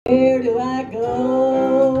where do I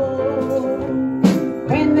go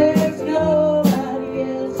when there's nobody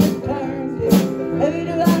else to turn to? Who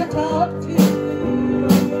do I talk to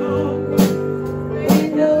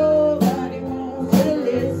when nobody wants to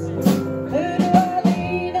listen? Who do I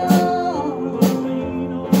lean on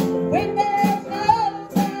when there's no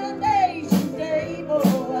foundation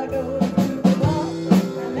stable? I go to the rock,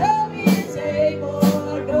 I know He's able. I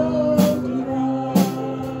go to the rock.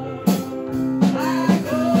 I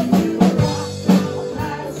go to the rock of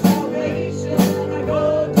my salvation. I go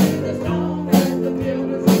to the stone that the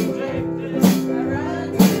builders rejected. I run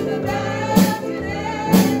to the mountain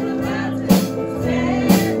and the mountain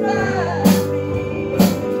stand by me.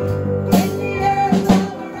 When the earth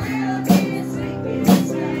all around me is sinking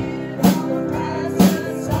sand, on the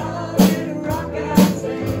priceless solid rock I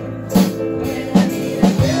stand. When I need a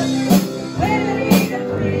shelter, when I need a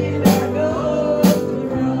friend, I go to the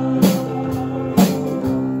rock.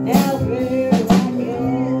 Now where do I go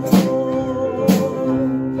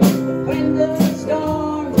when the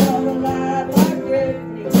storms of life are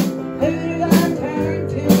threatening? Who do I turn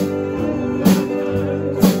to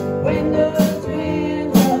when those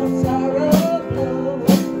winds of sorrow blow?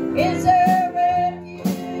 Is there refuge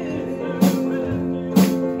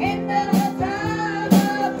in the time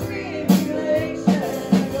of tribulation?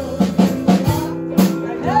 I go to the rock,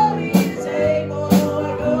 I know He's able. I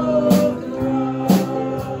go to the rock.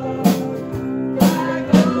 I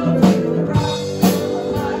go to the rock of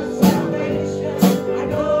my salvation. I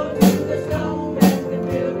go to the stone that the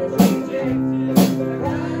builders rejected. I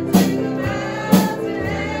run to the mountain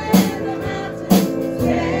and the mountain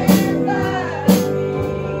stand by me.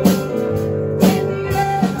 When the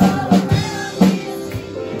earth all around me is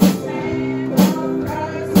sinking sand, on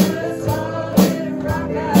Christ's solid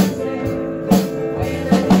rock I stand. When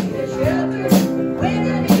I need a shelter, when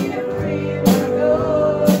I need a friend, I go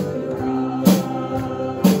to the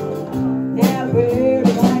rock. Now where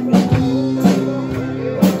do I go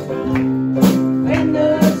when the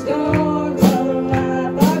storms of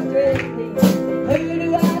life are threatening? Who do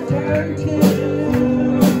I turn to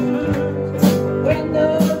when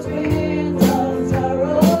those winds of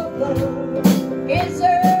sorrow blow? Is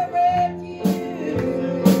there refuge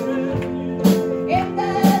in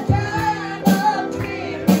the time of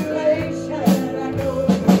tribulation? I go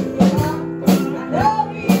to the rock, I know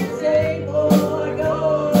He's able. I go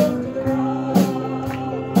to the rock.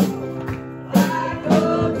 I go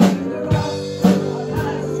to the rock of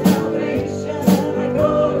my salvation. I go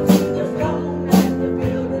to the stone that the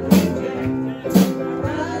builders rejected. I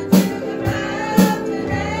run to the mountain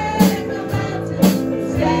and the mountain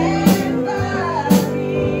stand by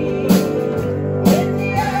me. When the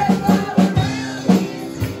earth all around me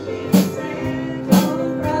is sinking sand, on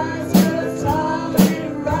Christ's solid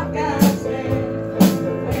rock I stand.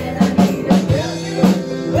 When I need a shelter,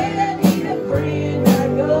 when I need a friend, I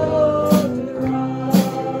go to the rock.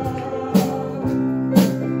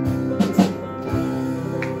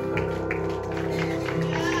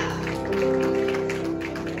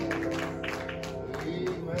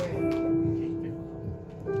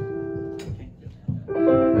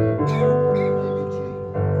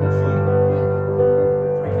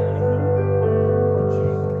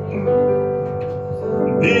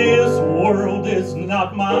 This world is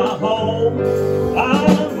not my home.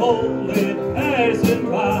 I'm only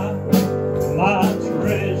passing by. My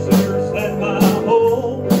treasures and my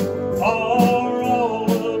home are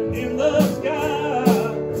all up in the sky.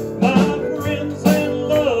 My friends and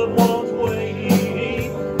loved ones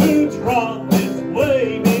waiting, who trod this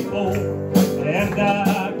way before, and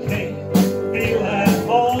I can't feel at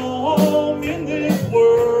home in this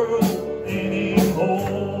world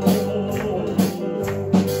anymore.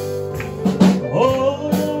 Oh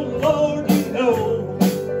Lord, you know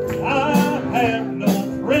I have no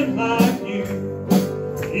friend like you.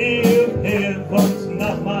 If heaven's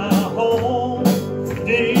not my home,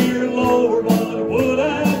 dear Lord, what would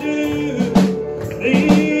I do?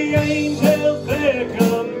 The angels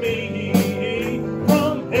beckon me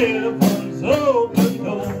from heaven's open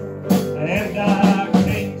door, and I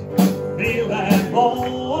can't feel at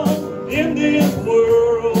home in this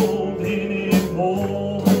world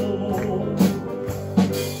anymore.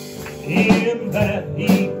 In that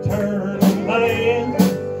eternal land,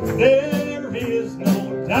 there is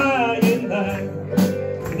no dying there.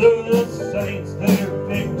 The saints their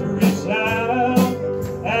victory shout,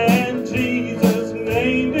 and Jesus'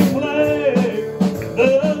 name declare.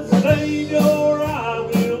 The Savior I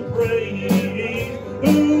will praise,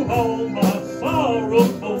 who all my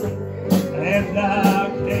sorrows bore, and I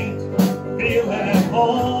can't feel at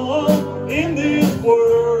home in this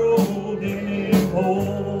world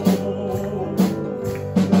anymore.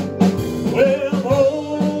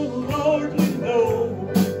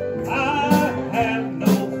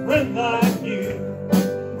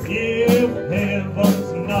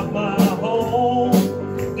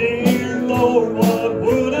 Lord, what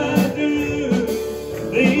would I do?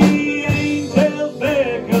 The angels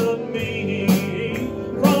beckon me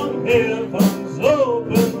from heaven's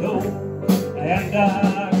open door, and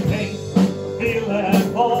I can't feel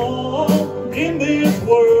at home in this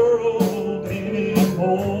world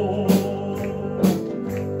anymore.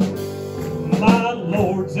 My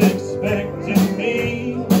Lord's expecting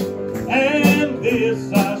me, and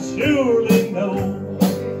this I surely know.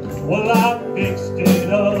 Well, I fixed it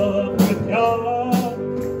up with God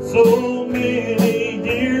so many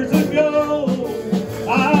years ago.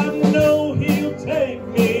 I know He'll take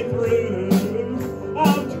me through.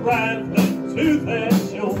 I'm traveling to that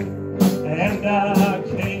shore, and I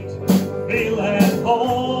can't feel at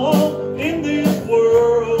home in this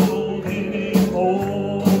world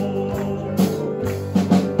anymore.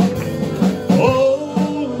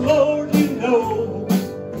 Oh, Lord, you know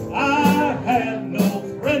I have no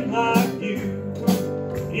friend like you.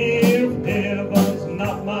 If heaven's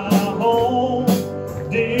not my home,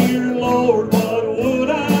 dear Lord, what would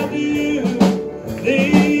I do?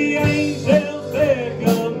 The angels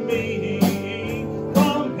beckon me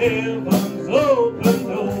from heaven's open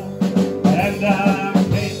door, and I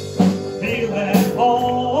can't feel at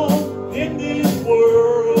home in this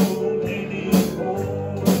world anymore.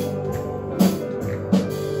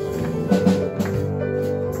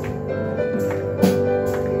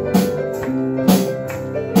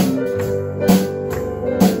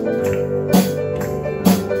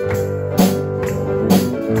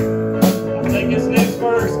 I think this next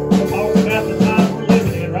verse talks about the time we're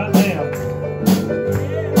living in right now.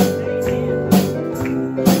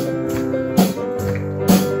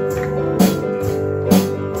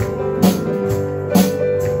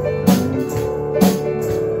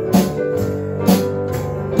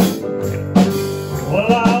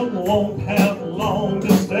 Well, I won't have long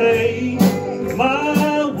to stay.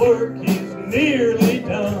 My work is nearly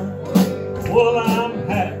done. Well, I'm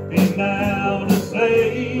happy now to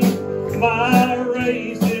say my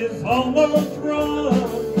race is almost run.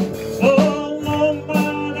 So long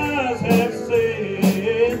mine eyes have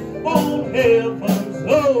set on heaven's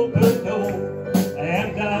open door,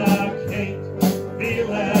 and I can't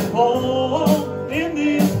feel at home in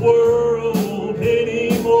this world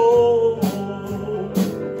anymore.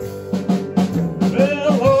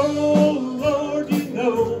 Well, oh Lord, you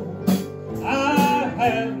know I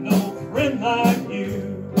have no friend like you.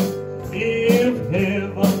 If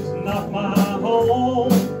heaven's not my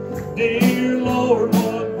home, dear Lord,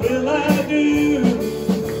 what will I do?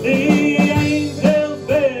 The angels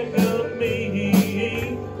beckon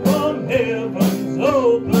me from heaven's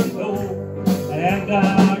open door, and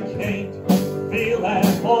I can't feel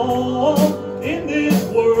at home in this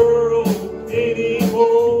world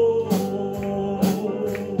anymore.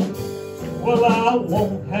 Well, I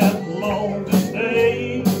won't have long to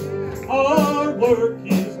stay. Our work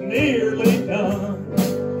is nearly done.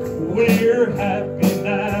 We're happy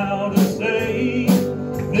now to say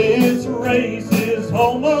this race is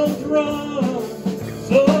almost run.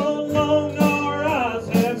 So long our eyes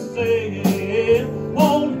have set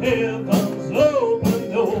on heaven's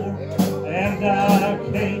open door, and I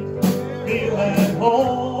can't feel at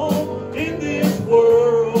home in this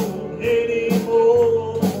world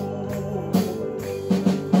anymore.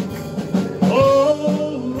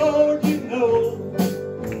 Oh Lord, you know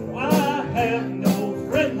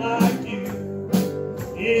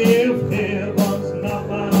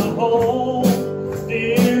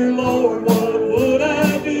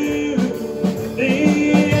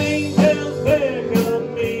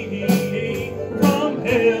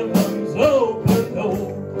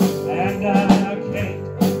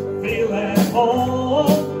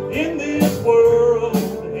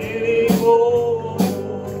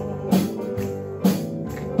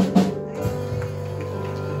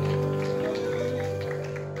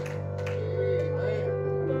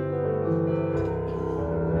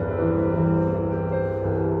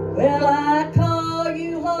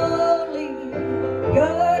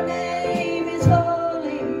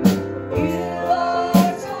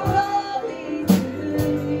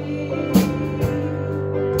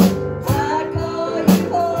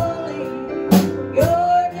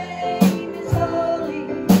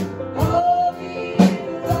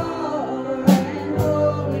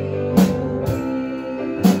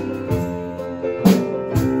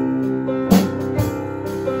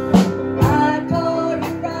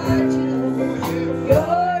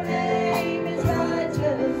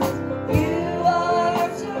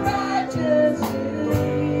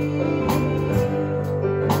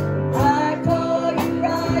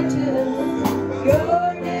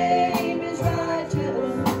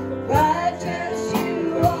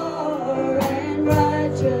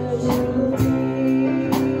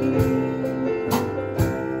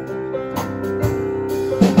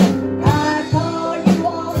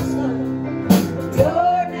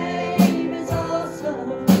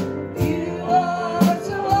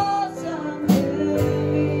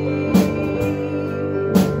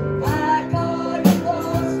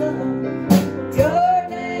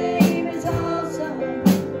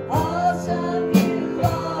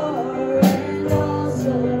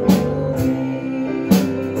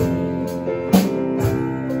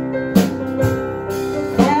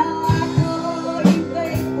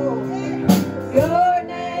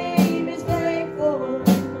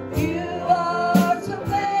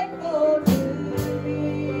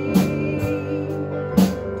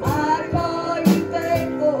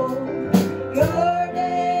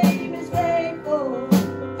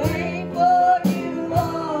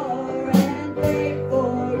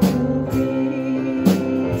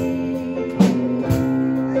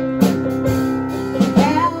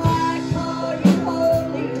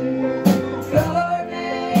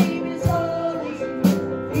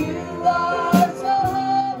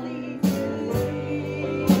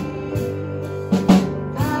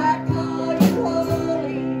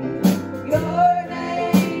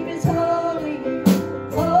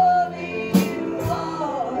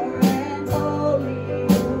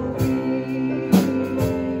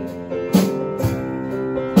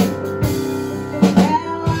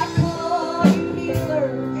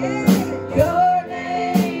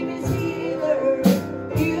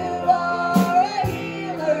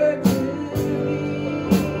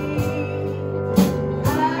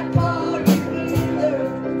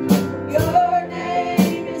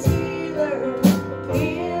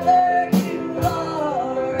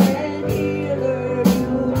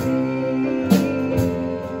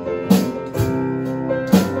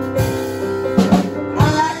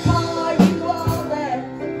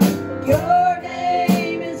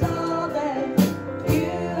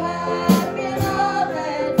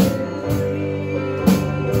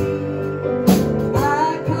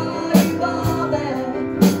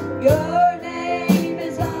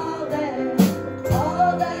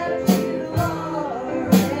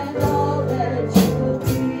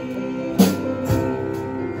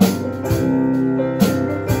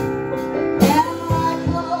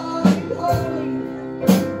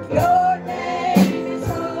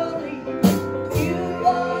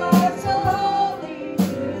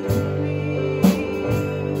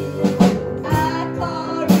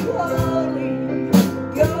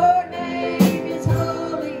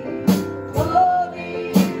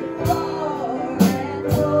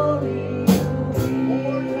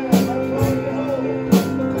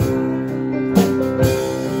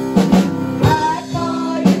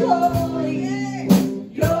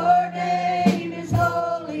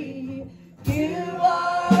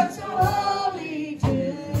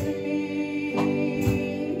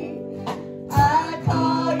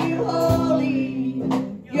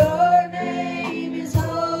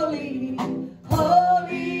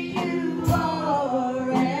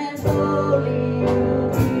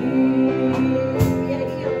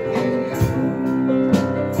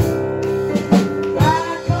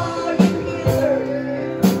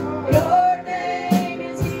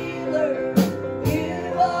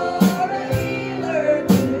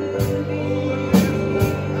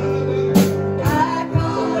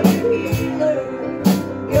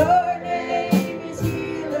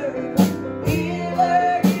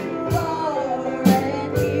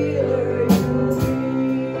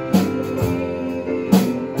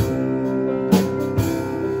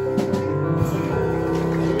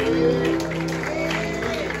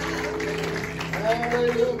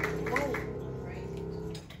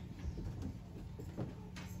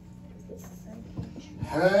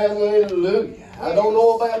Hallelujah. I don't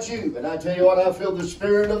know about you, but I tell you what, I feel the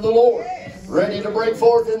Spirit of the Lord ready to break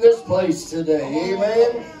forth in this place today.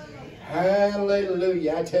 Amen.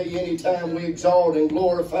 Hallelujah. I tell you, anytime we exalt and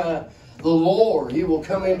glorify the Lord, He will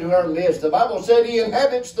come into our midst. The Bible said He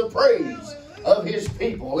inhabits the praise of His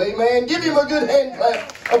people. Amen. Give Him a good hand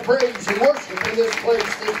clap of praise and worship in this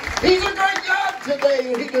place. He's a great God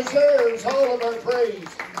today, and He deserves all of our praise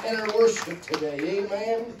and our worship today.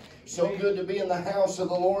 Amen. So good to be in the house of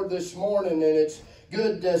the Lord this morning, and it's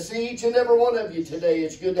good to see each and every one of you today.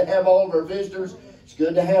 It's good to have all of our visitors. It's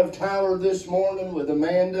good to have Tyler this morning with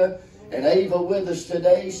Amanda and Ava with us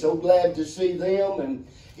today. So glad to see them, and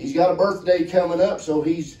he's got a birthday coming up, so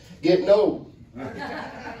he's getting old.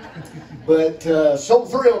 But so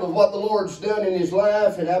thrilled of what the Lord's done in his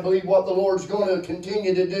life, and I believe what the Lord's going to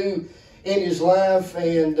continue to do in his life,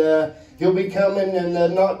 and he'll be coming in the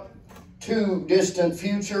not too distant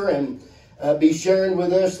future and be sharing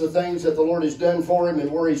with us the things that the Lord has done for him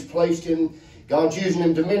and where He's placed him. God's using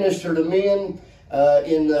him to minister to men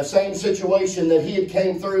in the same situation that he had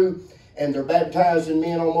came through, and they're baptizing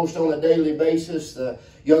men almost on a daily basis. The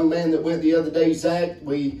young man that went the other day, Zach,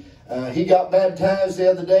 he got baptized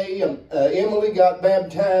the other day. Emily got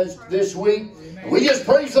baptized this week. We just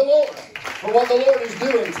praise the Lord for what the Lord is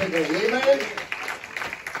doing today. Amen.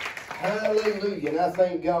 Hallelujah. And I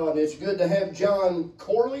thank God. It's good to have John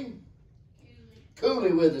Cooley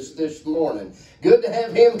with us this morning. Good to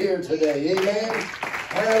have him here today. Amen.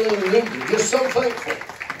 Hallelujah. Just so thankful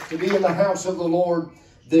to be in the house of the Lord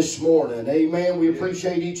this morning. Amen. We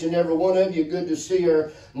appreciate each and every one of you. Good to see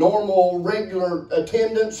our normal, regular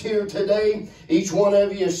attendance here today. Each one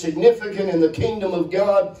of you is significant in the kingdom of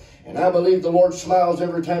God. And I believe the Lord smiles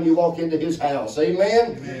every time you walk into His house.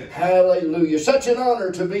 Amen? Amen. Hallelujah. Such an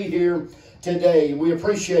honor to be here today. We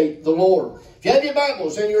appreciate the Lord. If you have your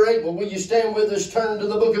Bibles and you're able, will you stand with us? Turn to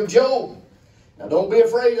the book of Job. Now don't be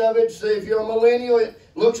afraid of it. So if you're a millennial, it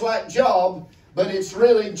looks like Job, but it's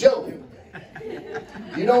really Job.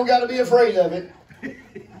 You don't got to be afraid of it.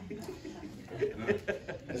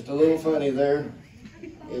 Just a little funny there.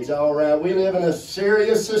 It's all right. We live in a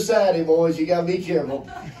serious society, boys. You got to be careful.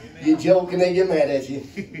 You joke and they get mad at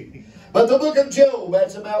you. But the book of Job,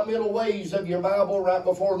 that's about middle ways of your Bible, right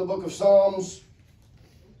before the book of Psalms.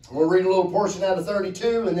 We'll read a little portion out of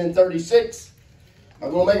 32 and then 36.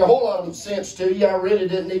 I'm going to make a whole lot of sense to you. I really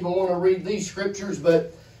didn't even want to read these scriptures,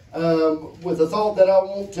 but with the thought that I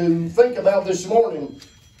want to think about this morning.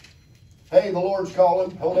 Hey, the Lord's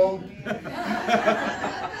calling. Hold on.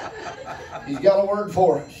 He's got a word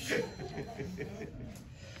for us.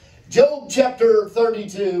 Job chapter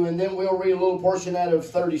 32, and then we'll read a little portion out of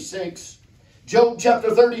 36. Job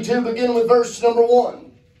chapter 32, beginning with verse number 1.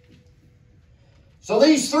 So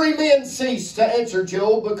these three men ceased to answer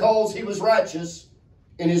Job because he was righteous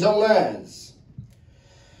in his own eyes.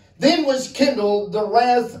 Then was kindled the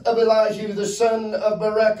wrath of Elihu the son of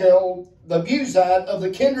Barachel, the Buzite of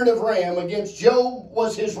the kindred of Ram. Against Job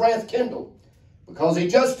was his wrath kindled, because he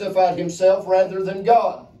justified himself rather than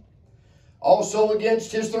God. Also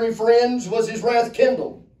against his three friends was his wrath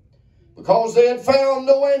kindled, because they had found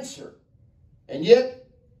no answer, and yet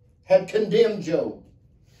had condemned Job.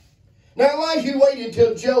 Now Elihu waited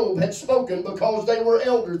till Job had spoken, because they were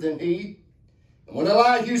elder than he. And when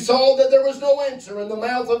Elihu saw that there was no answer in the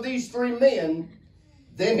mouth of these three men,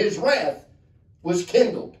 then his wrath was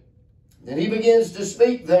kindled. Then he begins to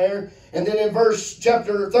speak there, and then in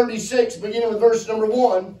chapter 36, beginning with verse number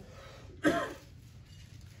 1,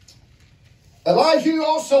 Elihu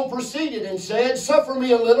also proceeded and said, Suffer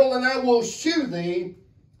me a little, and I will shew thee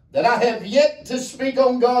that I have yet to speak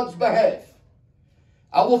on God's behalf.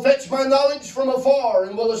 I will fetch my knowledge from afar,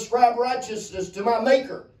 and will ascribe righteousness to my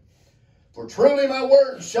Maker. For truly my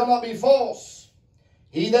words shall not be false.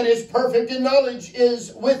 He that is perfect in knowledge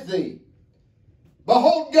is with thee.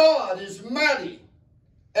 Behold, God is mighty,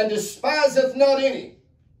 and despiseth not any.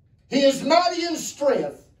 He is mighty in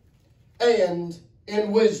strength and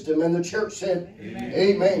in wisdom. And the church said, Amen.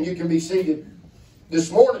 Amen. You can be seated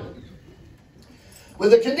this morning.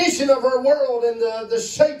 With the condition of our world and the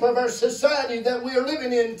shape of our society that we are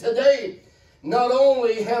living in today, not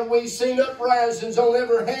only have we seen uprisings on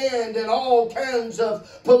every hand and all kinds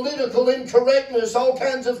of political incorrectness, all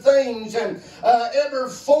kinds of things, and every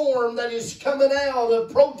form that is coming out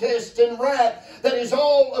of protest and riot that is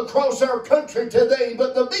all across our country today,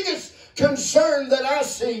 but the biggest concern that I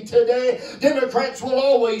see today, Democrats will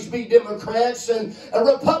always be Democrats, and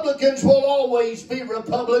Republicans will always be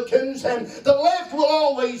Republicans, and the left will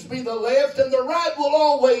always be the left, and the right will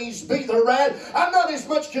always be the right. I'm not as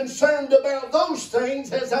much concerned about those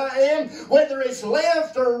things as I am whether it's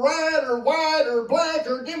left or right or white or black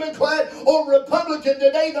Democrat or Republican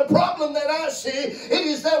today. The problem that I see, it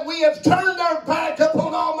is that we have turned our back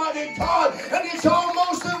upon Almighty God, and it's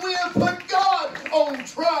almost that we have put God on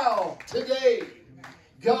trial today.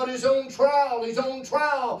 God is on trial. He's on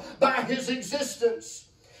trial by His existence.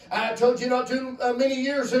 I told you not too many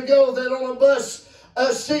years ago that on a bus,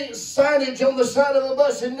 signage on the side of a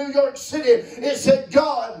bus in New York City, it said,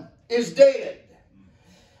 God is dead.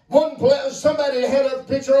 Somebody had a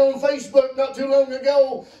picture on Facebook not too long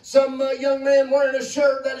ago. Some young man wearing a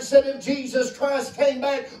shirt that said, if Jesus Christ came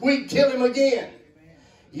back, we'd kill him again.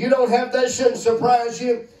 You don't have that. Shouldn't surprise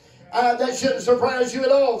you. That shouldn't surprise you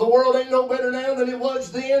at all. The world ain't no better now than it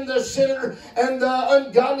was then. The sinner and the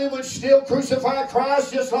ungodly would still crucify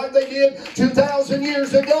Christ just like they did 2,000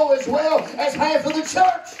 years ago, as well as half of the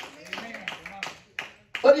church.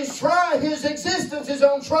 But his existence is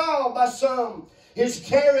on trial by some. His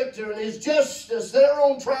character and His justice, they're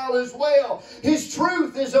on trial as well. His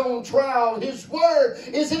truth is on trial. His word,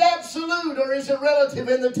 is it absolute or is it relative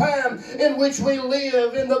in the time in which we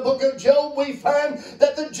live? In the book of Job, we find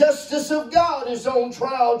that the justice of God is on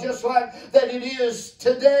trial, just like that it is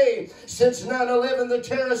today. Since 9/11, the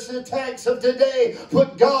terrorist attacks of today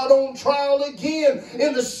put God on trial again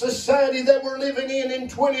in the society that we're living in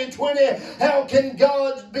 2020. How can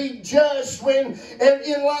God be just when, and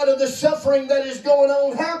in light of the suffering that is going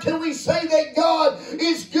on, how can we say that God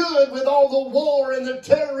is good with all the war and the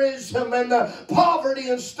terrorism and the poverty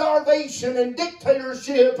and starvation and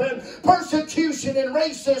dictatorship and persecution and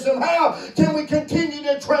racism? How can we continue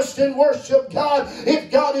to trust and worship God if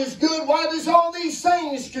God is good? Why does all these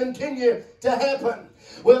things continue to happen?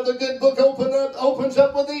 Well, the good book opens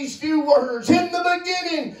up with these few words. In the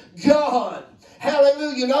beginning, God.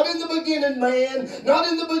 Hallelujah. Not in the beginning man, not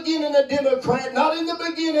in the beginning a Democrat, not in the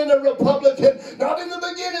beginning a Republican, not in the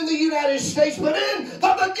beginning the United States, but in the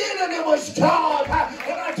beginning it was God.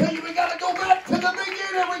 And I tell you, we got to go back to the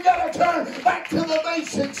beginning. We got to turn back to the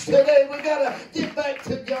basics today. We got to get back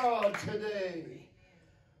to God today.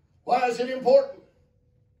 Why is it important?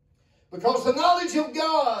 Because the knowledge of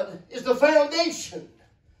God is the foundation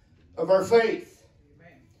of our faith.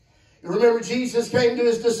 You remember Jesus came to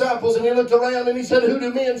His disciples and He looked around and He said, who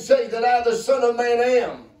do men say that I, the Son of Man,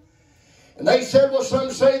 am? And they said, well, some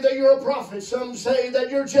say that you're a prophet. Some say that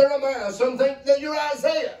you're Jeremiah. Some think that you're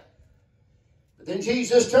Isaiah. But then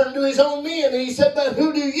Jesus turned to His own men and He said, but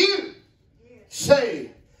who do you say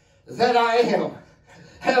that I am?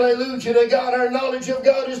 Hallelujah to God. Our knowledge of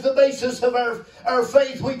God is the basis of our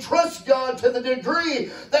faith. We trust God to the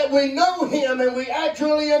degree that we know Him and we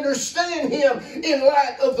actually understand Him in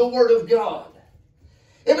light of the Word of God.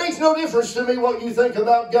 It makes no difference to me what you think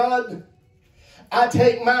about God. I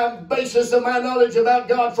take my basis of my knowledge about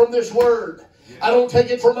God from this Word. I don't take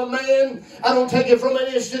it from a man. I don't take it from an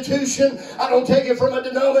institution. I don't take it from a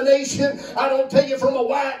denomination. I don't take it from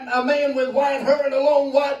a man with white hair and a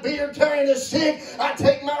long white beard carrying a stick. I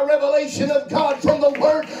take my revelation of God from the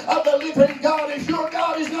Word of the living God. If your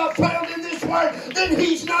God is not found in this Word, then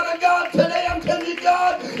He's not a God today. I'm telling you,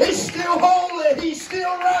 God is still holy. He's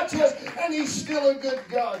still righteous. And He's still a good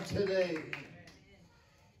God today.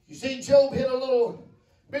 You see, Job hit a little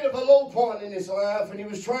bit of a low point in his life, and he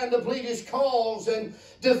was trying to plead his cause and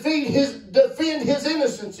defend his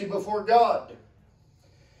innocency before God.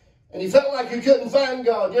 And he felt like he couldn't find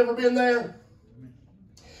God. You ever been there?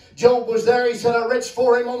 Job was there. He said, I reached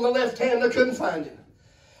for Him on the left hand, I couldn't find Him.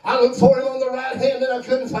 I looked for Him on the right hand, and I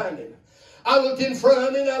couldn't find Him. I looked in front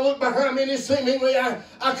of me, and I looked behind me, and seemingly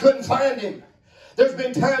I couldn't find Him. There's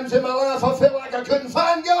been times in my life I felt like I couldn't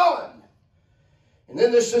find God. And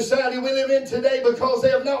in this society we live in today, because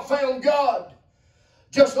they have not found God,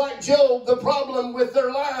 just like Job, the problem with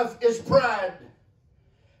their life is pride.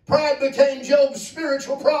 Pride became Job's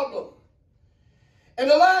spiritual problem. And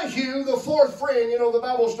Elihu, the fourth friend, you know, the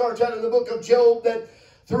Bible starts out in the book of Job that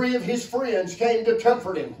 3 of his friends came to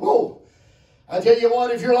comfort him. Whoa! I tell you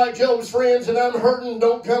what, if you're like Job's friends and I'm hurting,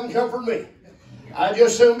 don't come comfort me. I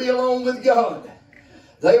just soon be alone with God.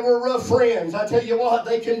 They were rough friends. I tell you what,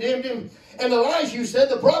 they condemned him. And Elihu said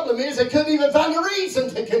the problem is they couldn't even find a reason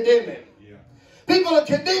to condemn him. Yeah. People are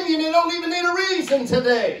condemning you, they don't even need a reason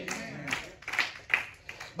today.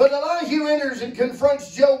 But Elihu enters and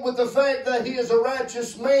confronts Job with the fact that he is a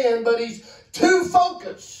righteous man, but he's too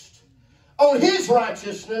focused on his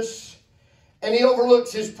righteousness and he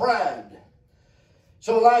overlooks his pride.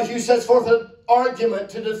 So Elihu sets forth an argument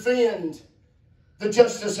to defend the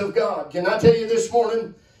justice of God. Can I tell you this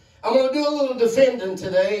morning, I'm going to do a little defending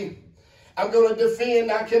today. I'm going to defend.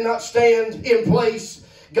 I cannot stand in place.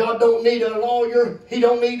 God don't need a lawyer. He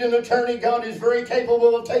don't need an attorney. God is very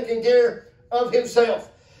capable of taking care of Himself.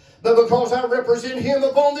 But because I represent Him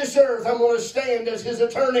upon this earth, I'm going to stand as His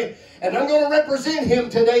attorney. And I'm going to represent Him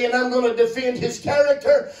today. And I'm going to defend His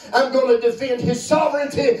character. I'm going to defend His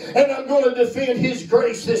sovereignty. And I'm going to defend His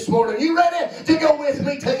grace this morning. You ready to go with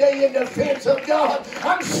me today in defense of God?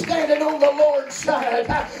 I'm standing on the Lord's side.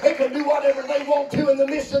 They can do whatever they want to in the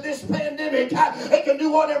midst of this pandemic. They can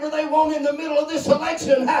do whatever they want in the middle of this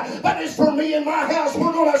election. But as for me and my house,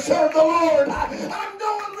 we're going to serve the Lord. I'm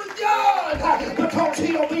going with God because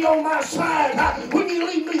He'll be on my side. When you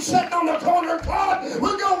leave me sitting on the corner, God,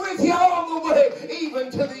 we'll go with you all the way,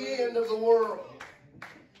 even to the end of the world.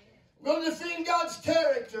 We're going to defend God's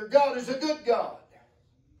character. God is a good God.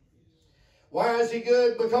 Why is He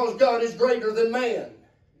good? Because God is greater than man.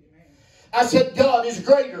 I said God is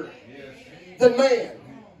greater than man.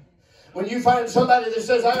 When you find somebody that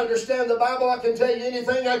says, I understand the Bible, I can tell you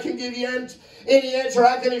anything, I can give you any answer,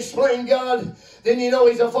 I can explain God, then you know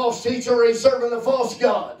he's a false teacher or he's serving a false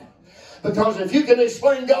God. Because if you can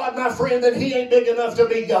explain God, my friend, then He ain't big enough to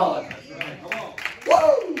be God.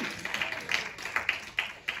 Woo!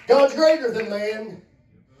 God's greater than man.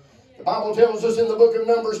 The Bible tells us in the book of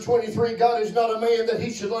Numbers 23, God is not a man that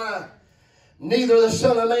He should lie, neither the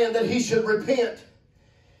Son of Man that He should repent.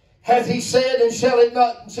 Hath He said, and shall He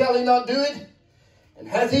not do it? And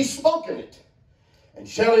hath He spoken it, and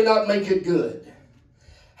shall He not make it good?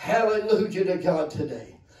 Hallelujah to God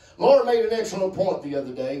today. Laura made an excellent point the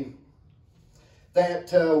other day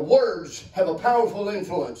that words have a powerful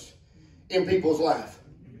influence in people's life.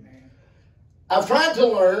 I've tried to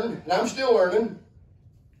learn, and I'm still learning.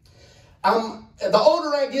 The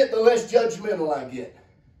older I get, the less judgmental I get.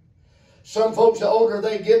 Some folks, the older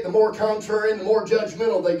they get, the more contrary and the more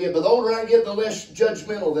judgmental they get. But the older I get, the less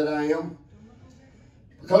judgmental that I am.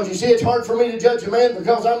 Because you see, it's hard for me to judge a man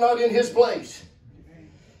because I'm not in his place.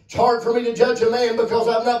 It's hard for me to judge a man because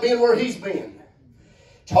I've not been where he's been.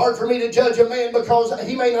 It's hard for me to judge a man because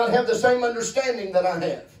he may not have the same understanding that I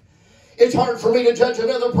have. It's hard for me to judge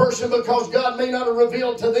another person because God may not have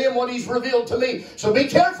revealed to them what He's revealed to me. So be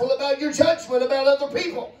careful about your judgment about other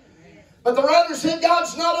people. But the writer said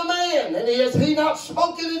God's not a man, and Has He not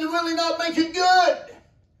spoken it, will He not make it good?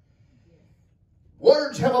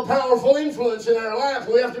 Words have a powerful influence in our life.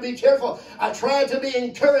 We have to be careful. I try to be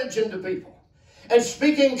encouraging to people and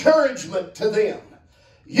speak encouragement to them.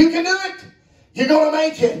 You can do it. You're going to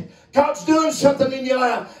make it. God's doing something in your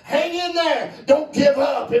life. Hang in there. Don't give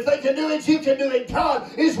up. If they can do it, you can do it. God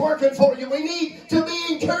is working for you. We need to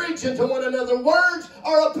be encouraging to one another. Words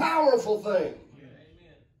are a powerful thing.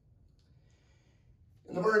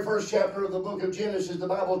 In the very first chapter of the book of Genesis, the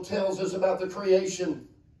Bible tells us about the creation.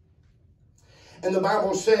 And the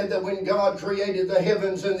Bible said that when God created the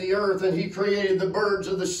heavens and the earth, and He created the birds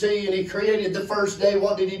of the sea, and He created the first day,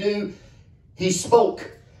 what did He do? He spoke,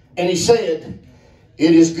 and He said,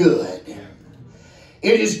 "It is good."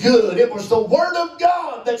 It is good. It was the Word of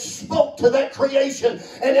God that spoke to that creation.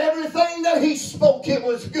 And everything that He spoke, it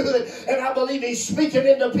was good. And I believe He's speaking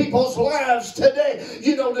into people's lives today.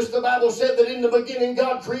 You notice the Bible said that in the beginning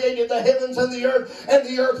God created the heavens and the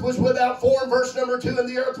earth was without form. Verse number 2, and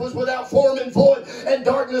the earth was without form and void, and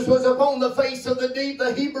darkness was upon the face of the deep.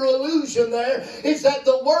 The Hebrew allusion there is that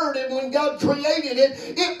the Word, and when God created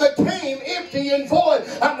it, it became empty and void.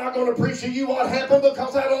 I'm not going to preach to you what happened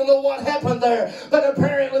because I don't know what happened there. But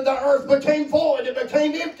apparently the earth became void, it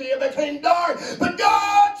became empty, it became dark. But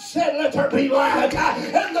God said, "Let there be light."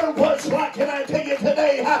 And there was light. Can I tell you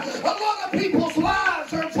today, a lot of people's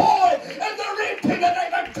lives are void and they're empty today.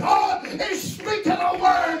 But God is speaking a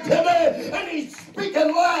word today, and He's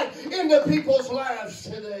speaking light into people's lives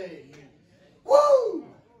today. Woo!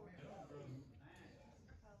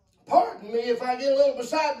 Pardon me if I get a little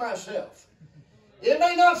beside myself. It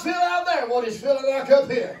may not feel out there what it's feeling like up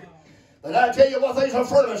here. But I tell you what, there's a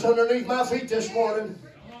furnace underneath my feet this morning.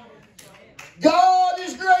 God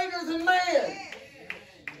is greater than man.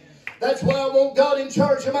 That's why I want God in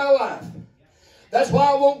charge of my life. That's why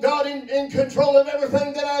I want God in control of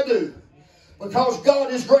everything that I do. Because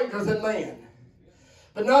God is greater than man.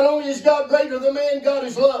 But not only is God greater than man, God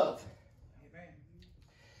is love.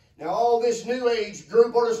 Now all this New Age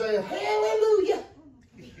group ought to say, hallelujah.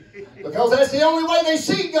 Because that's the only way they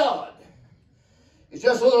see God. It's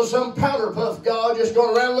just a little some powder puff God just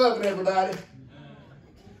going around loving everybody.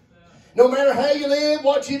 No matter how you live,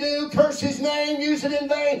 what you do, curse His name, use it in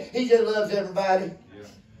vain, He just loves everybody.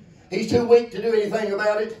 He's too weak to do anything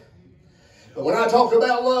about it. But when I talk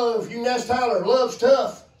about love, you can ask Tyler, love's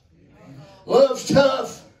tough. Love's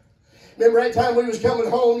tough. Remember that time we was coming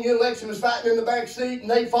home, you and Lexi was fighting in the back seat, and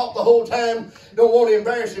they fought the whole time. Don't want to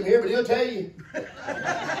embarrass him here, but he'll tell you.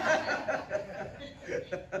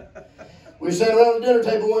 We sat around the dinner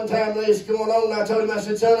table one time, and this was going on, and I told him, I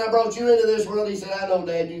said, son, I brought you into this world. He said, I know,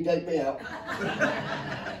 Dad, you can take me out.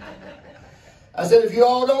 I said, if you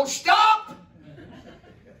all don't stop,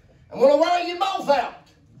 I'm going to wear you both out.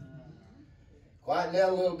 Quiet down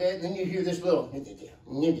a little bit, and then you hear this little,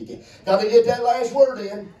 got to get that last word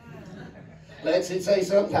in. Lexi say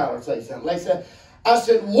something, Tyler say something. Lexi, I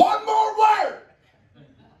said, one more word.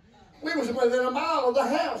 We was within a mile of the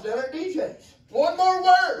house down at DJ's. One more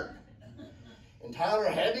word. And Tyler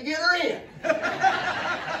had to get her in.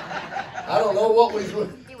 I don't know what we was.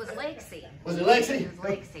 It was Lexi. Was it Lexi? It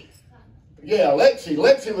was Lexi. Yeah, Lexi.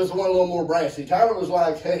 Lexi was the one a little more brassy. Tyler was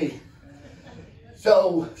like, hey.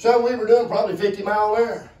 So we were doing probably 50 mile an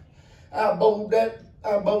hour. I bowled that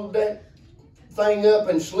thing up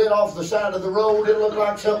and slid off the side of the road. It looked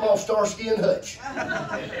like something off Starsky and Hutch.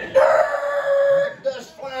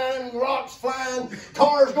 Dust flying, rocks flying,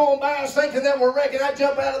 cars going by. I was thinking that we're wrecking. I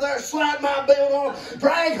jump out of there, slide my belt on,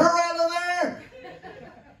 drag her out of there.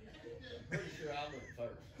 Pretty sure I looked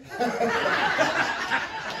first.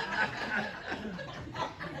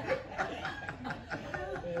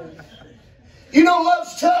 You know,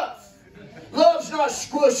 love's tough. Love's not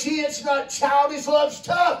squishy. It's not childish. Love's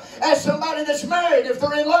tough. As somebody that's married, if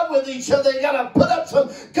they're in love with each other, they got to put up some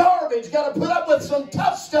garbage, got to put up with some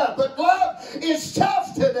tough stuff. But love is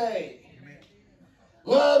tough today.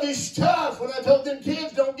 Love is tough. When I told them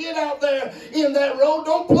kids, don't get out there in that road,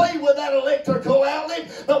 don't play with that electrical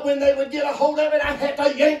outlet. But when they would get a hold of it, I had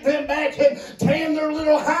to yank them back and tan their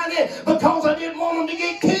little hiney because I didn't want them to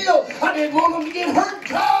get killed. I didn't want them to get hurt.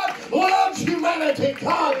 God loves humanity.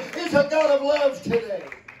 God is a God of love today.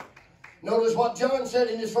 Notice what John said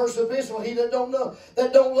in his first epistle. He that don't love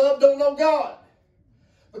don't know God.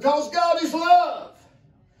 Because God is love.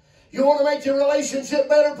 You want to make your relationship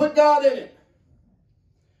better, put God in it.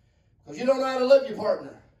 Because you don't know how to love your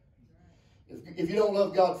partner if you don't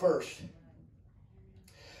love God first.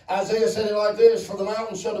 Isaiah said it like this, for the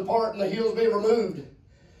mountains shall depart and the hills be removed,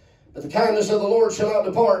 but the kindness of the Lord shall not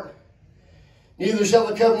depart. Neither shall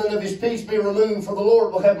the covenant of his peace be removed, for the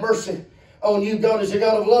Lord will have mercy on you. God is a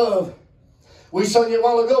God of love. We sung it a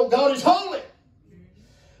while ago, God is holy.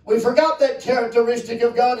 We forgot that characteristic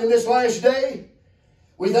of God in this last day.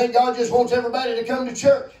 We think God just wants everybody to come to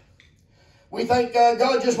church. We think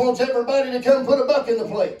God just wants everybody to come put a buck in the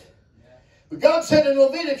plate. But God said in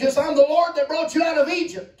Leviticus, I'm the Lord that brought you out of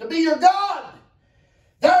Egypt to be your God.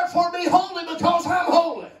 Therefore be holy because I'm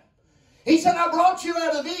holy. He said, I brought you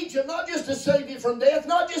out of Egypt not just to save you from death,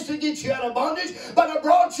 not just to get you out of bondage, but I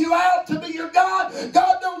brought you out to be your God.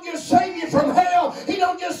 God don't just save you from hell. He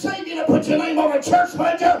don't just save you to put your name on a church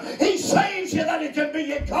ledger. He saves you that he can be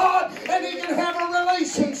your God and he can have a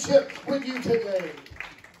relationship with you today.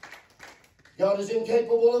 God is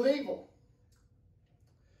incapable of evil.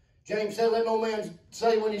 James said, let no man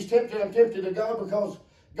say when he's tempted, I'm tempted of God, because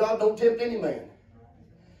God don't tempt any man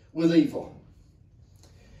with evil.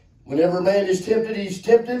 Whenever a man is tempted, he's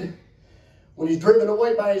tempted when he's driven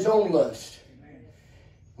away by his own lust.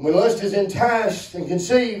 And when lust is enticed and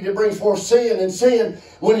conceived, it brings forth sin, and sin,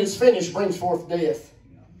 when it's finished, brings forth death.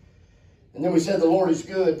 And then we said the Lord is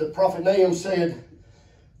good. The prophet Nahum said,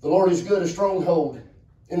 the Lord is good, a stronghold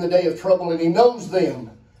in the day of trouble, and he knows them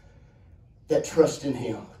that trust in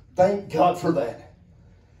him. Thank God for that.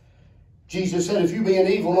 Jesus said, if you being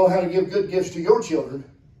evil know how to give good gifts to your children,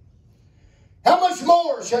 how much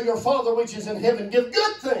more shall your Father which is in heaven give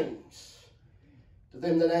good things to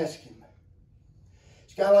them that ask him?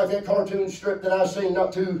 It's kind of like that cartoon strip that I seen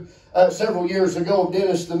several years ago of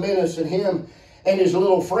Dennis the Menace, and him and his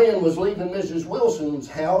little friend was leaving Mrs. Wilson's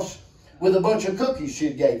house with a bunch of cookies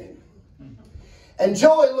she gave him. And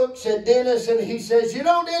Joey looks at Dennis and he says, you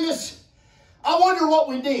know, Dennis, I wonder what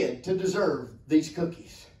we did to deserve these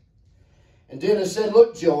cookies. And Dennis said,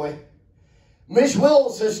 look, Joey, Miss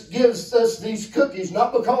Wilson gives us these cookies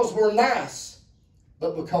not because we're nice,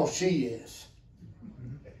 but because she is.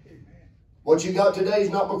 What you got today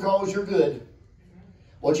is not because you're good.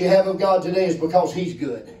 What you have of God today is because he's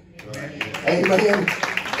good. Amen.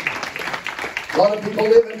 A lot of people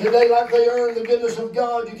living today like they earn the goodness of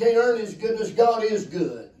God. You can't earn his goodness. God is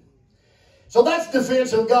good. So that's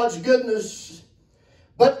defense of God's goodness.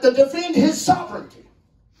 But to defend his sovereignty,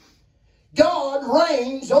 God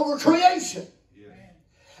reigns over creation.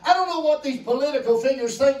 I don't know what these political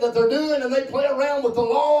figures think that they're doing, and they play around with the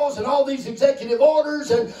laws and all these executive orders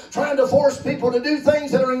and trying to force people to do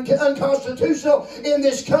things that are unconstitutional in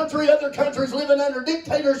this country. Other countries living under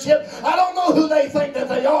dictatorship. I don't know who they think that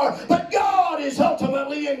they are, but God is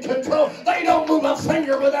ultimately in control. They don't move a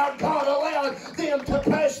finger without God allowing them to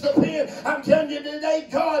pass the pen. I'm telling you today,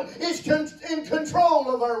 God is in control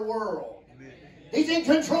of our world. He's in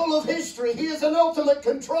control of history. He is in ultimate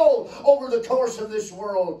control over the course of this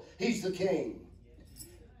world. He's the king.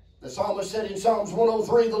 The psalmist said in Psalms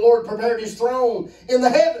 103, the Lord prepared his throne in the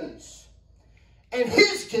heavens, and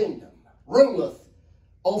his kingdom ruleth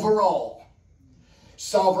over all.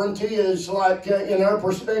 Sovereignty is like, in our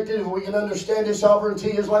perspective, we can understand it,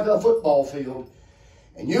 sovereignty is like a football field.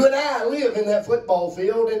 And you and I live in that football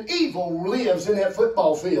field, and evil lives in that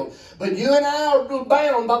football field. But you and I are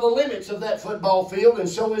bound by the limits of that football field, and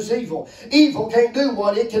so is evil. Evil can't do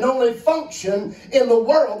what? It can only function in the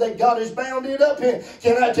world that God has bound it up in.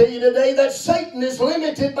 Can I tell you today that Satan is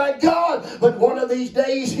limited by God, but one of these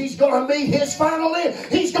days he's going to meet his final end.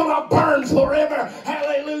 He's going to burn forever.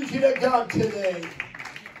 Hallelujah to God today.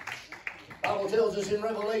 The Bible tells us in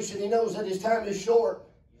Revelation, he knows that his time is short.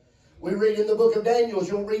 We read in the book of Daniel,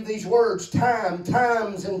 you'll read these words, time,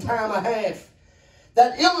 times, and time a half.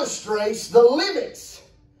 That illustrates the limits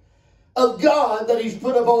of God that he's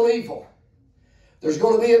put upon evil. There's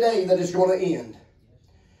going to be a day that it's going to end.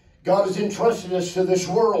 God has entrusted us to this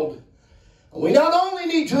world. We not only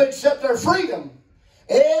need to accept our freedom.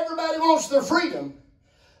 Everybody wants their freedom.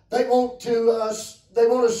 They want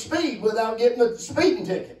to speed without getting a speeding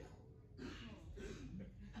ticket.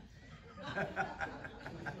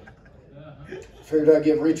 Figured I'd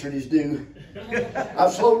give Richard his due.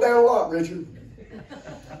 I've slowed down a lot, Richard.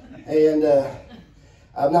 And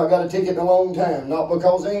I've not got a ticket in a long time. Not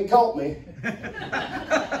because they ain't caught me.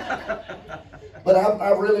 But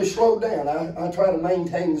I've really slowed down. I try to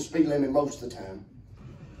maintain the speed limit most of the time.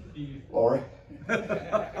 Laura.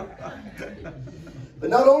 But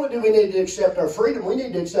not only do we need to accept our freedom, we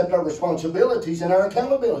need to accept our responsibilities and our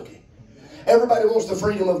accountability. Everybody wants the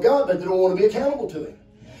freedom of God, but they don't want to be accountable to Him.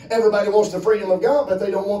 Everybody wants the freedom of God, but they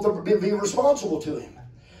don't want to be responsible to Him.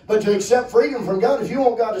 But to accept freedom from God, if you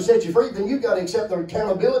want God to set you free, then you've got to accept the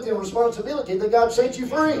accountability and responsibility that God set you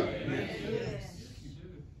free.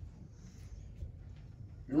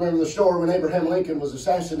 You remember the story when Abraham Lincoln was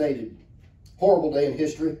assassinated. Horrible day in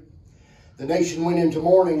history. The nation went into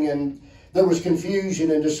mourning, and there was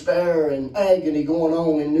confusion and despair and agony going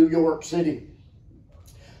on in New York City.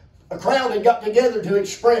 A crowd had got together to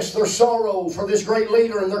express their sorrow for this great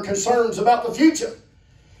leader and their concerns about the future.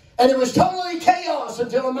 And it was totally chaos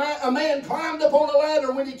until a man climbed up on a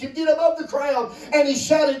ladder when he could get above the crowd, and he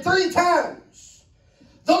shouted 3 times,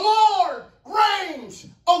 "The Lord reigns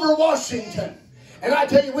over Washington." And I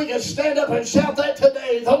tell you, we can stand up and shout that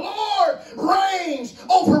today. The Lord reigns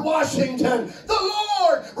over Washington. The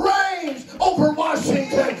Lord reigns over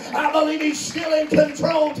Washington. I believe He's still in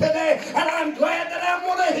control today, and I'm glad that I'm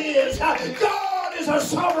one of His. God is a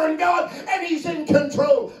sovereign God, and He's in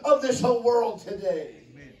control of this whole world today.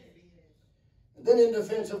 And then in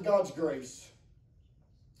defense of God's grace.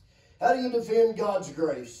 How do you defend God's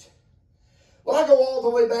grace? Well, I go all the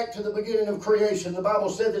way back to the beginning of creation. The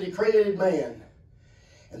Bible said that He created man.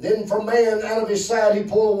 And then from man, out of his side, He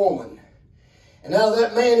pulled a woman. And out of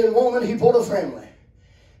that man and woman, He pulled a family.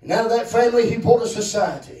 And out of that family, He pulled a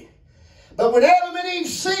society. But when Adam and Eve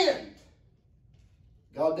sinned,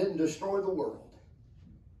 God didn't destroy the world.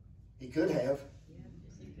 He could have.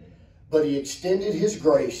 But He extended His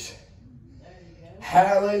grace.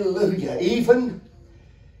 Hallelujah. Even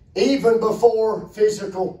before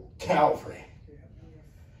physical Calvary.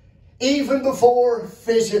 Even before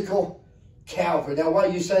physical Calvary. Now, why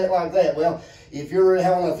do you say it like that? Well, if you're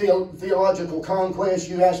having a theological conquest,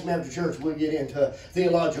 you ask me after church, we'll get into a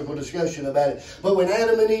theological discussion about it. But when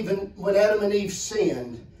Adam and Eve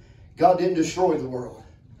sinned, God didn't destroy the world.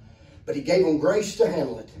 But He gave them grace to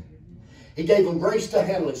handle it. He gave them grace to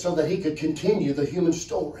handle it so that He could continue the human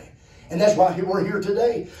story. And that's why we're here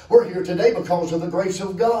today. We're here today because of the grace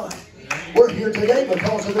of God. We're here today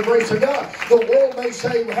because of the grace of God. The world may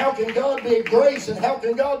say, well, how can God be grace and how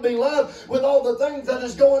can God be love with all the things that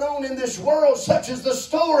is going on in this world? Such is the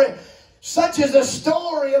story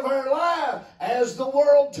of our life as the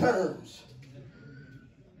world turns.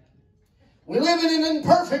 We live in an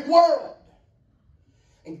imperfect world.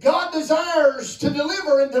 And God desires to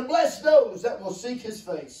deliver and to bless those that will seek His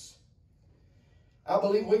face. I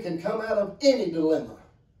believe we can come out of any dilemma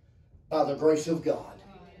by the grace of God.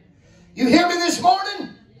 You hear me this morning?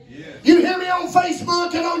 Yes. You hear me on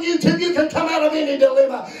Facebook and on YouTube? You can come out of any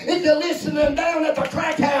dilemma. If you're listening down at the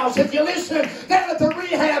crack house, if you're listening down at the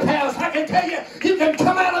rehab house, I can tell you, you can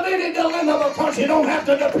come out of any dilemma because you don't have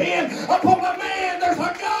to depend upon a man. There's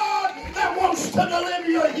a God that wants to deliver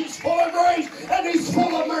you. He's full of grace and He's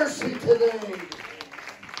full of mercy today.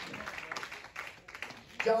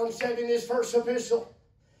 John said in his first epistle,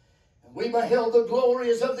 "We beheld the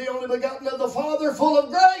glory as of the only begotten of the Father, full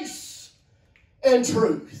of grace and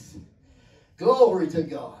truth." Glory to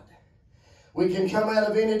God. We can come out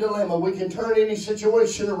of any dilemma. We can turn any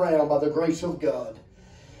situation around by the grace of God.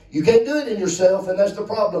 You can't do it in yourself, and that's the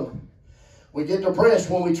problem. We get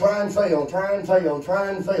depressed when we try and fail,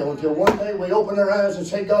 until one day we open our eyes and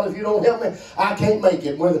say, God, if you don't help me, I can't make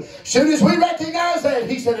it. As soon as we recognize that,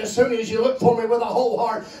 he said, as soon as you look for me with a whole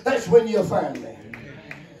heart, that's when you'll find me.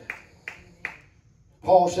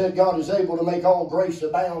 Paul said, God is able to make all grace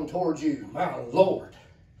abound towards you. My Lord.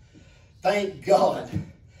 Thank God.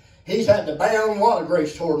 He's had to abound a lot of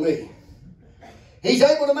grace toward me. He's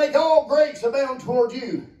able to make all grace abound toward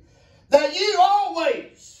you, that you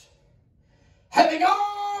always, having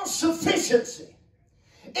all sufficiency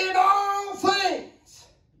in all things,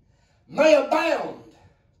 may abound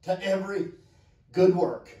to every good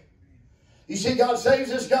work. You see, God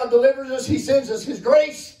saves us, God delivers us, he sends us his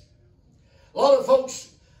grace. A lot of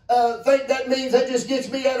folks think that means that just gets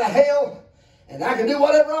me out of hell, and I can do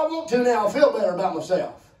whatever I want to now. I feel better about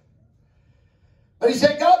myself. But he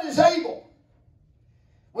said, God is able,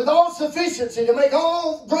 with all sufficiency, to make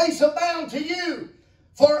all grace abound to you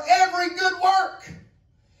for every good work.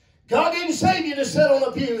 God didn't save you to sit on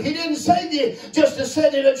a pew. He didn't save you just to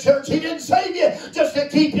sit in a church. He didn't save you just to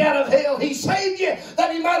keep you out of hell. He saved you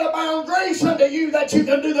that he might abound grace unto you, that you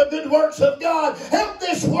can do the good works of God. Help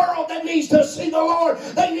this world that needs to see the Lord.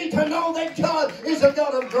 They need to know that God is a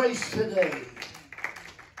God of grace today.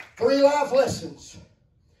 3 life lessons.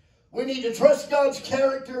 We need to trust God's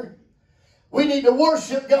character. We need to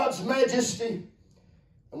worship God's majesty.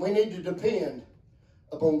 And we need to depend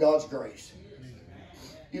upon God's grace.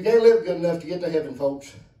 You can't live good enough to get to heaven,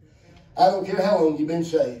 folks. I don't care how long you've been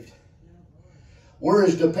saved. We're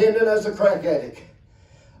as dependent as a crack addict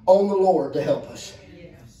on the Lord to help us.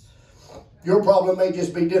 Your problem may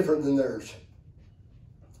just be different than theirs.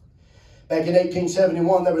 Back in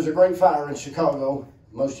 1871, there was a great fire in Chicago.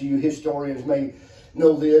 Most of you historians may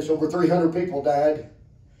know this. Over 300 people died.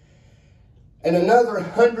 And another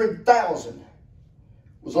 100,000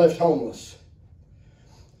 was left homeless.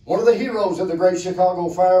 One of the heroes of the Great Chicago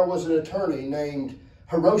Fire was an attorney named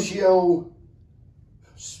Horatio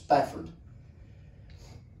Spafford.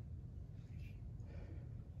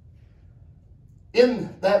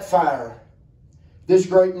 In that fire, this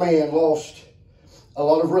great man lost a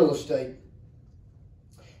lot of real estate.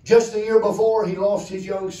 Just a year before, he lost his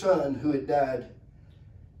young son who had died.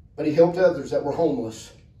 But he helped others that were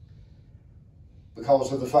homeless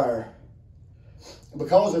because of the fire.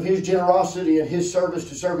 Because of his generosity and his service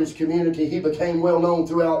to serve his community, he became well known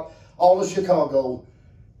throughout all of Chicago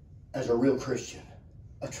as a real Christian,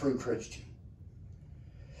 a true Christian.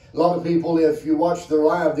 A lot of people, if you watch their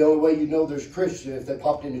life, the only way you know there's Christian if they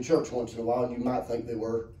popped into church once in a while, and you might think they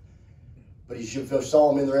were. But if you saw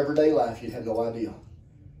them in their everyday life, you'd have no idea.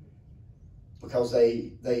 Because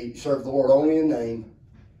they serve the Lord only in name,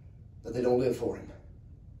 but they don't live for him.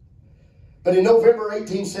 But in November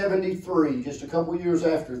 1873, just a couple of years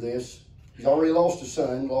after this, he's already lost a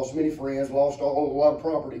son, lost many friends, lost a lot of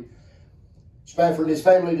property. Spafford and his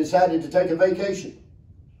family decided to take a vacation.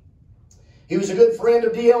 He was a good friend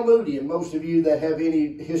of D.L. Moody, and most of you that have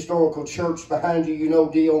any historical church behind you, you know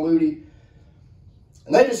D.L. Moody.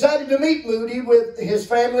 And they decided to meet Moody with his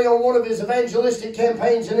family on one of his evangelistic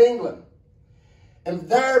campaigns in England. And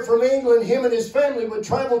there from England, him and his family would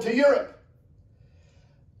travel to Europe.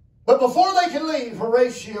 But before they could leave,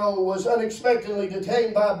 Horatio was unexpectedly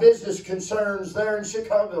detained by business concerns there in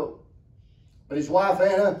Chicago. But his wife,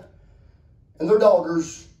 Anna, and their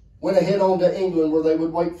daughters went ahead on to England where they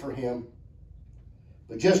would wait for him.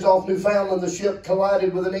 But just off Newfoundland, the ship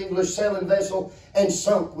collided with an English sailing vessel and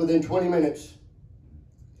sunk within 20 minutes.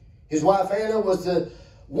 His wife, Anna, was the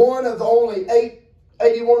one of the only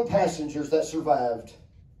 81 passengers that survived.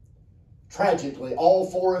 Tragically, all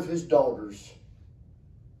 4 of his daughters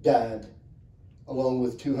died, along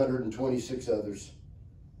with 226 others.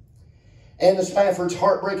 Anna Spafford's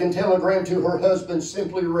heartbreaking telegram to her husband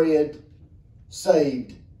simply read,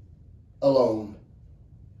 "Saved, alone."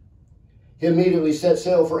 He immediately set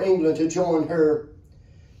sail for England to join her,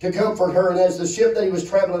 to comfort her, and as the ship that he was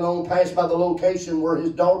traveling on passed by the location where his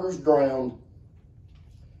daughters drowned,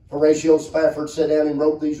 Horatio Spafford sat down and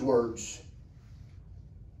wrote these words: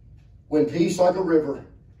 "When peace like a river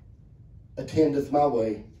attendeth my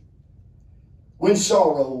way, when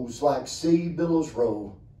sorrows like sea billows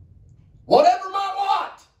roll, whatever my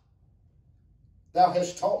lot, thou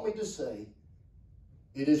hast taught me to say,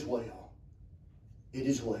 it is well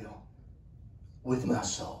with my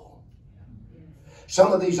soul."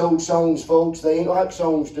 Some of these old songs, folks, they ain't like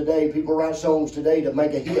songs today. People write songs today to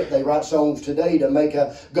make a hit. They write songs today to make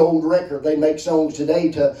a gold record. They make songs today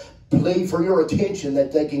to plea for your attention,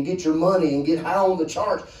 that they can get your money and get high on the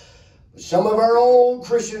charts. Some of our old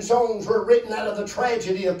Christian songs were written out of the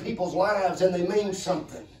tragedy of people's lives, and they mean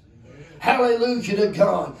something. Hallelujah to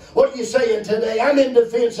God. What are you saying today? I'm in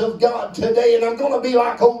defense of God today, and I'm going to be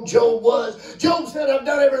like old Job was. Job said, I've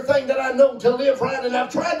done everything that I know to live right, and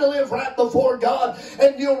I've tried to live right before God.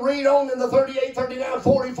 And you'll read on in the 38, 39,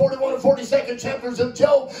 40, 41, and 42nd chapters of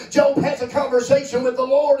Job. Job has a conversation with the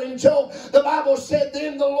Lord, and Job, the Bible said,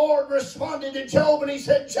 then the Lord responded to Job, and he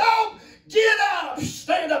said, Job, get up,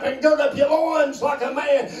 stand up and gird up your loins like a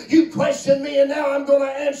man. You questioned me, and now I'm going to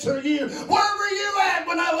answer you. Where were you at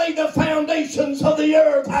when I laid the foundations of the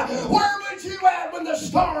earth? Where was you at when the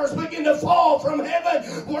stars began to fall from heaven?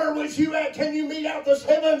 Where was you at? Can you meet out the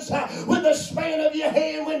heavens with the span of your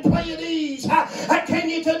hand when Pleiades? Can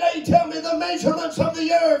you today tell me the measurements of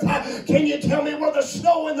the earth? Can you tell me where the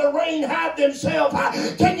snow and the rain hide themselves?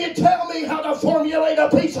 Can you tell me how to formulate a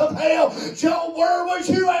piece of hell? Job, where was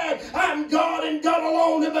you at? I'm God and God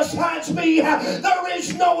alone, and besides me, there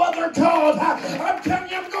is no other God. I'm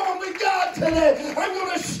telling you, I'm going with God today. I'm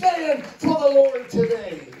going to stand for the Lord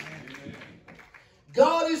today.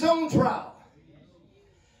 God is on trial,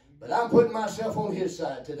 but I'm putting myself on His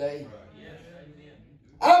side today.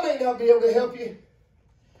 I may not be able to help you,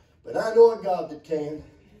 but I know a God that can.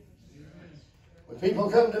 When people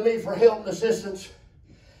come to me for help and assistance,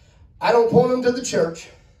 I don't point them to the church,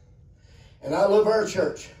 and I love our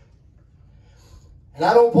church. And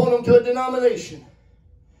I don't point them to a denomination.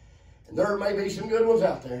 And there may be some good ones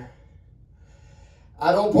out there.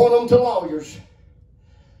 I don't point them to lawyers.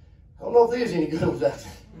 I don't know if there's any good ones out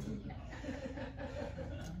there.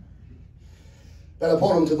 But I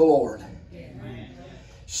point them to the Lord.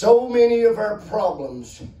 So many of our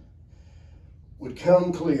problems would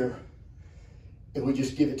come clear if we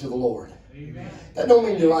just give it to the Lord. That don't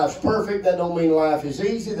mean your life's perfect. That don't mean life is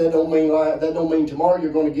easy. That don't mean tomorrow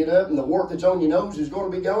you're going to get up and the wart that's on your nose is going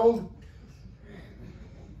to be gone.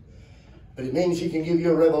 But it means He can give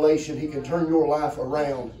you a revelation. He can turn your life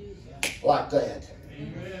around like that.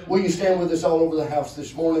 Will you stand with us all over the house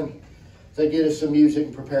this morning? They get us some music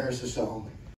and prepare us a song.